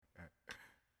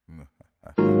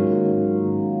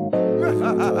I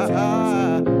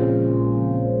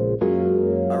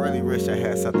really wish I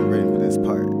had something written for this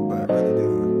part, but I really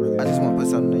do. I just want to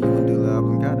put something that you want to do, love,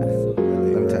 and got it. Let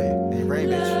me tell you. Hey, Ray,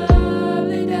 bitch.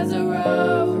 Lovely desert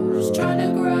rose, trying to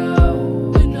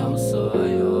grow with no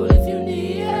soil. If you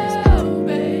need help,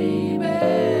 baby,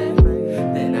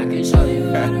 then I can show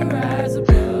you how to rise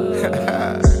above.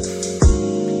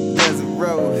 Desert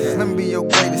rose, let me be your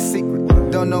greatest secret.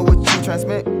 Don't know what you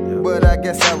transmit, but I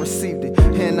guess I received it.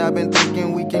 And I've been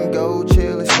thinking we can go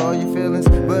chill, explore your feelings,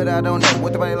 but I don't know.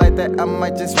 With a body like that, I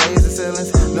might just raise the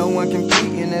ceilings. No one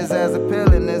competing is as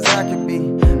appealing as I could be,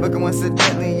 but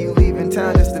coincidentally you leaving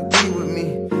town just to be with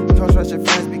me. Don't trust your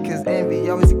friends because envy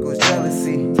always equals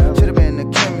jealousy. Should've been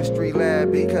in the chemistry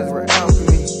lab because we're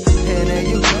alchemy. And then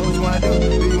you, what you wanna do?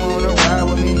 Do you wanna ride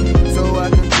with me? So I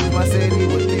can choose my city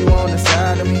with you on the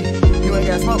side of me. You ain't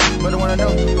got smoke, but I wanna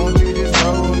know, won't you just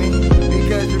roll with me?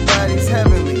 Because your body's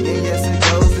heavenly, and yes it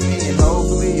goes to me. And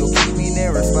hopefully you'll keep me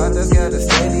near a spot that's got a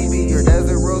steady beat. Your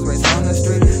desert rose right on the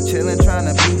street, chillin' trying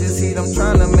to beat this heat. I'm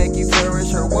trying to make you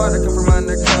flourish. Her water come from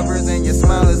under covers, and your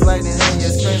smile is lightning, and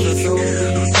your strength is so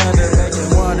deep. Thunder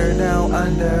making water down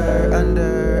under.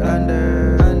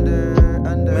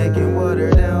 Making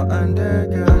water down under,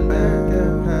 girl.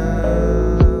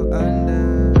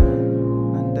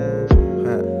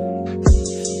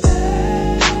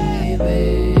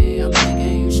 Baby, I'm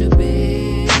thinking you should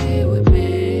be with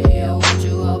me. I want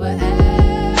you over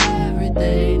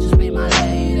everything. Just be my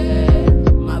lady,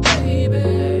 my baby.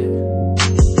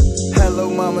 Hello,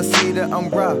 Mama Cedar, I'm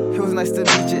Rob. It was nice to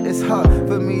meet you. It's hard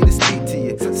for me to speak to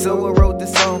you, so I wrote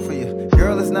this song for you.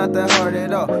 Girl, it's not that hard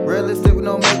at all. Realistic with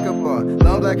no makeup on.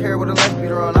 Long black hair with a light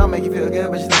beater on. I'll make you feel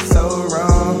good, but you look so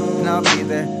wrong. And I'll be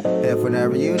there if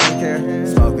whenever you need care.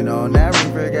 Smoking on that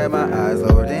reefer, got my eyes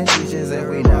lower than teachers. If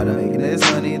we not making this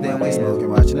money, then we smoking,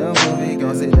 watching a movie.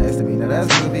 Gon' sit next to me, now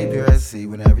that's groovy. Pure as sea,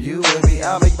 whenever you with me,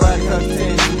 I'll make body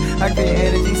contention. I create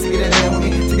energy, see that in with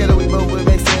me. Together we both would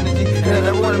make synergy. And I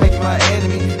never wanna make you my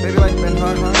enemy. Baby, life been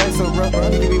hard, life so rough.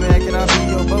 You can be mad, can I be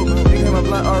your boat? You can have a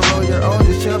blunt or roll your own.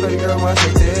 Just chill, baby girl, watch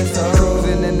it till it's over.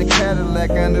 Cruising in the Cadillac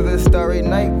under the starry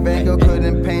night. Van Gogh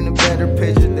couldn't paint a better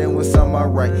picture than what's on my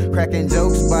right. Cracking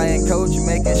jokes, buying coach,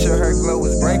 making sure her glow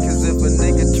is bright. Cause if a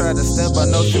nigga try to step, I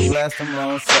know she'll blast him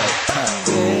on sight.